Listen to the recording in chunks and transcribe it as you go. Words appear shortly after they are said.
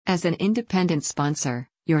As an independent sponsor,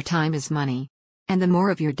 your time is money. And the more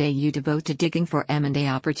of your day you devote to digging for M&A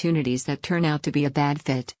opportunities that turn out to be a bad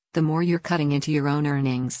fit, the more you're cutting into your own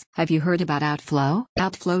earnings. Have you heard about Outflow?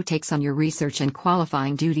 Outflow takes on your research and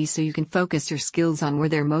qualifying duties so you can focus your skills on where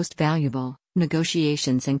they're most valuable: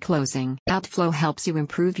 negotiations and closing. Outflow helps you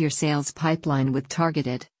improve your sales pipeline with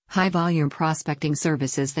targeted, high-volume prospecting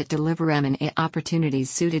services that deliver M&A opportunities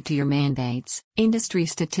suited to your mandates. Industry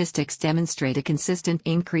statistics demonstrate a consistent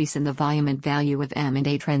increase in the volume and value of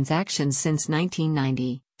M&A transactions since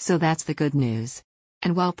 1990, so that's the good news.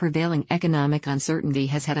 And while prevailing economic uncertainty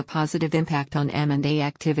has had a positive impact on M&A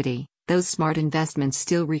activity, those smart investments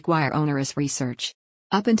still require onerous research.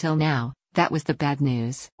 Up until now, that was the bad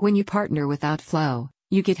news. When you partner with Outflow,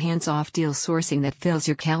 you get hands-off deal sourcing that fills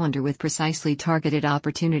your calendar with precisely targeted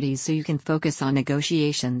opportunities so you can focus on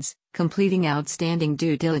negotiations, completing outstanding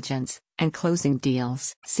due diligence, and closing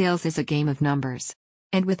deals. Sales is a game of numbers.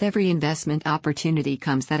 And with every investment opportunity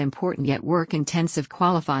comes that important yet work-intensive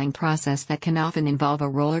qualifying process that can often involve a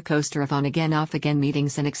roller coaster of on-again off-again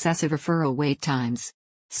meetings and excessive referral wait times.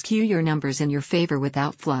 Skew your numbers in your favor with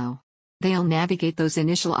Outflow. They'll navigate those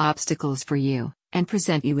initial obstacles for you and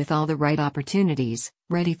present you with all the right opportunities,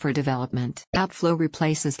 ready for development. Outflow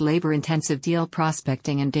replaces labor-intensive deal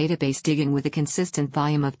prospecting and database digging with a consistent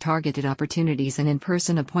volume of targeted opportunities and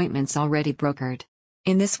in-person appointments already brokered.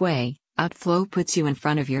 In this way, Outflow puts you in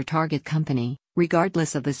front of your target company,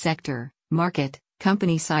 regardless of the sector, market,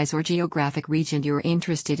 company size or geographic region you're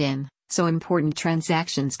interested in, so important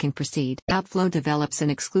transactions can proceed. Outflow develops an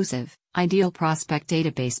exclusive, ideal prospect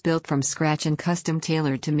database built from scratch and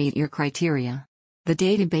custom-tailored to meet your criteria. The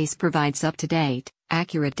database provides up-to-date,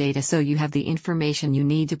 accurate data so you have the information you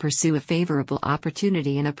need to pursue a favorable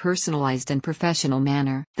opportunity in a personalized and professional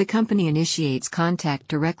manner. The company initiates contact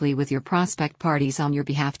directly with your prospect parties on your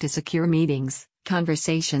behalf to secure meetings,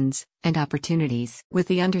 conversations, and opportunities. With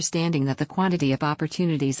the understanding that the quantity of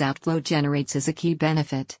opportunities Outflow generates is a key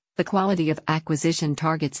benefit, the quality of acquisition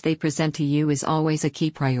targets they present to you is always a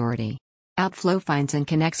key priority. Outflow finds and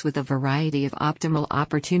connects with a variety of optimal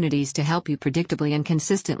opportunities to help you predictably and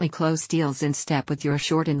consistently close deals in step with your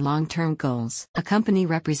short and long-term goals. A company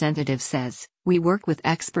representative says, "We work with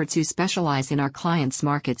experts who specialize in our clients'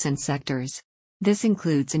 markets and sectors. This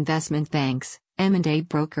includes investment banks, M&A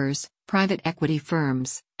brokers, private equity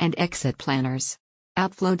firms, and exit planners."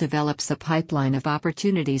 Outflow develops a pipeline of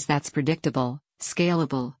opportunities that's predictable,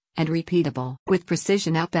 scalable, and repeatable. With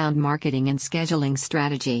precision outbound marketing and scheduling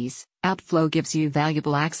strategies, Outflow gives you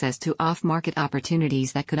valuable access to off-market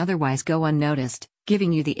opportunities that could otherwise go unnoticed,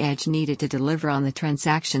 giving you the edge needed to deliver on the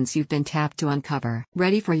transactions you've been tapped to uncover.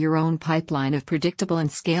 Ready for your own pipeline of predictable and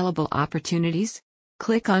scalable opportunities?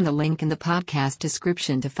 Click on the link in the podcast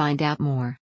description to find out more.